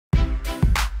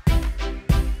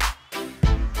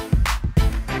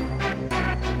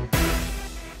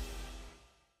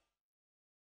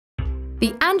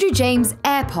The Andrew James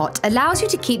Airpot allows you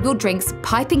to keep your drinks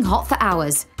piping hot for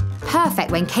hours,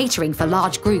 perfect when catering for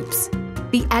large groups.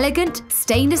 The elegant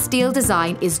stainless steel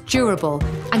design is durable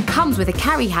and comes with a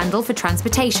carry handle for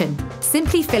transportation.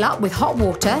 Simply fill up with hot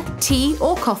water, tea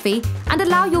or coffee and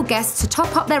allow your guests to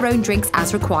top up their own drinks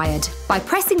as required. By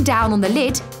pressing down on the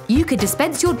lid, you can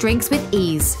dispense your drinks with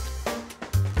ease.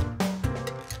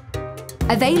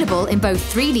 Available in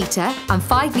both 3-litre and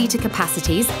 5-litre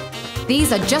capacities,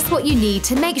 these are just what you need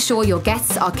to make sure your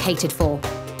guests are catered for.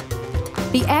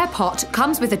 The Airpot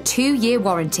comes with a 2-year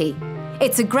warranty.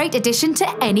 It's a great addition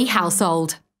to any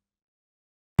household.